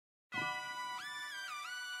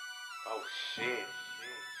Oh shit.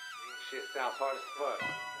 Shit sounds hard as fuck.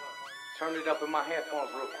 Turn it up in my headphones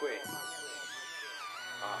real quick.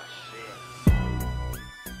 Oh shit.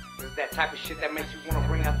 It's that type of shit that makes you wanna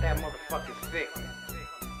bring out that motherfucking sick.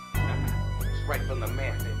 Straight from the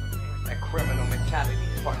method. That criminal mentality,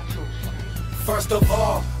 part 2. First of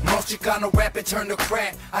all, most Chicano rap it turn to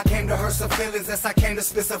crap. I came to hurt some feelings as I came to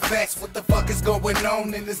spit some facts. What the fuck is going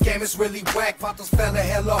on in this game? It's really whack. Vatos fell the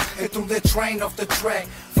hell off and threw the train off the track.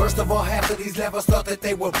 First of all, half of these levels thought that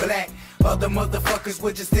they were black. Other motherfuckers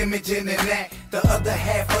were just imaging and act. The other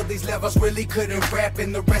half of these levels really couldn't rap,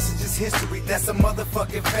 and the rest is just history. That's a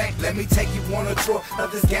motherfucking fact. Let me take you on a tour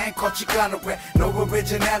of this gang called Chicano rap. No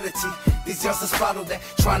originality. These youngsters follow that,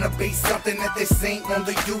 trying to be something that they seen on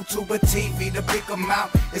the YouTube or TV. To pick them out,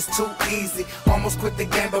 it's too easy. Almost quit the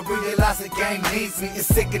game, but realize the game needs me. It's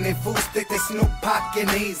sickening, fools think they Snoop pockin'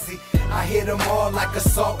 easy. I hit them all like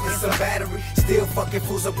assault and some battery. Still fucking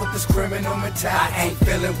fools up with this criminal mentality. I ain't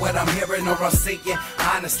feeling what I'm hearing or I'm seeing.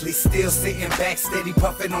 Honestly, still sitting back, steady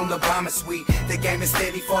puffing on the bomber suite. The game is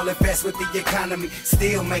steady falling fast with the economy.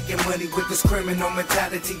 Still making money with this criminal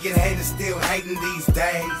mentality. Get haters still hating these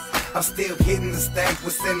days. I'm still hitting the stage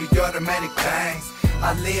with semi-automatic bangs.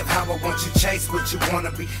 I live how I want you, chase what you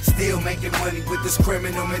wanna be. Still making money with this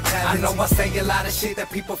criminal mentality. I know I say a lot of shit that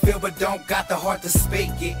people feel but don't got the heart to speak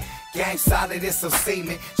it. Game solid and some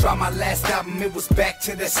semen. Try my last album, it was back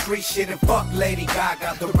to that street shit. And fuck Lady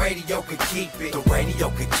Gaga, the radio could keep it. The radio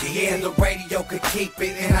could keep it. Yeah, the radio could keep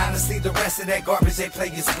it. And honestly, the rest of that garbage they play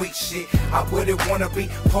is weak shit. I wouldn't wanna be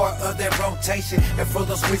part of that rotation. And for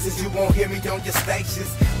those reasons you won't hear me on your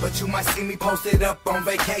stations. But you might see me posted up on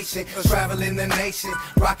vacation, traveling the nation,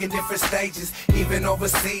 rocking different stages, even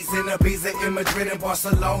overseas in Ibiza, in Madrid and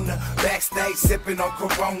Barcelona. Backstage sipping on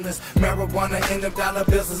Coronas, marijuana and them dollar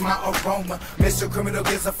bills is my aroma. Mr. Criminal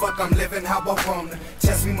gives a fuck, I'm living how I wanna.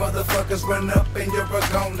 Test me motherfuckers, run up in your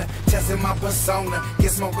Ragona. Testing my persona, get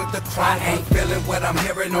smoked with the crime. I ain't feeling what I'm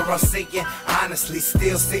hearing or I'm seeing. Honestly,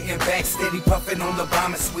 still sitting back, steady puffing on the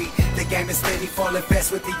bomber suite. The game is steady falling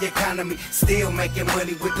fast with the economy. Still making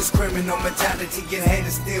money with this criminal mentality. Get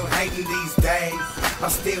haters still hating these days. I'm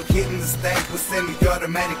still hitting the stage with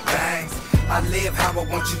semi-automatic bangs. I live how I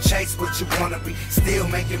want you, chase what you wanna be. Still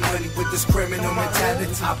making money with this criminal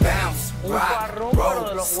mentality. I bounce, rock,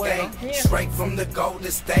 roll, skate, straight from the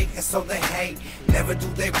Golden State, and so they hate. Never do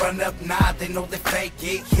they run up, nah, they know they fake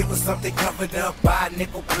it. Here was something covered up by a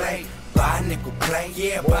nickel plate. Buy a nickel plate,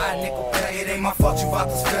 yeah, buy a nickel plate. It ain't my fault you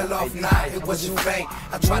vatos fell off, nah, it was your fate.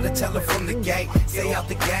 I tried to tell her from the gate, say out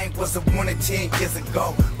the game was a 1 in 10 years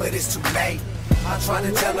ago, but it's too late. I tried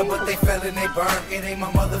to tell them, but they fell and they burned. It ain't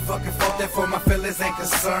my motherfucking fault, therefore my feelings ain't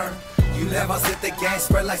concerned. You left us at the game,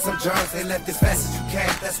 spread like some germs. They left as fast as you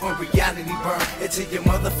came, that's when reality burned into your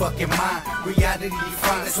motherfucking mind. Reality you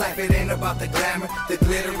find, this life it ain't about the glamour, the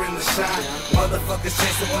glitter and the shine. Motherfuckers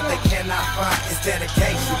chasing what they cannot find. It's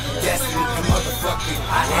dedication, destiny, and motherfucking.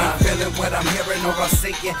 I ain't feeling what I'm hearing or I'm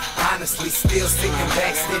seeing. Honestly, still sitting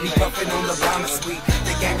back, steady puffing on the bomber suite.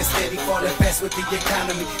 The game is steady falling fast with the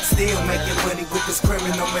economy. Still making money with this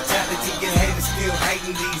criminal mentality. Get haters still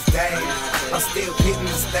hating these days. I'm still hitting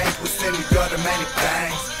the stage with semi-automatic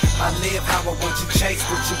bangs. I live how I want you, chase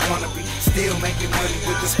what you wanna be. Still making money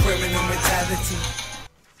with this criminal mentality.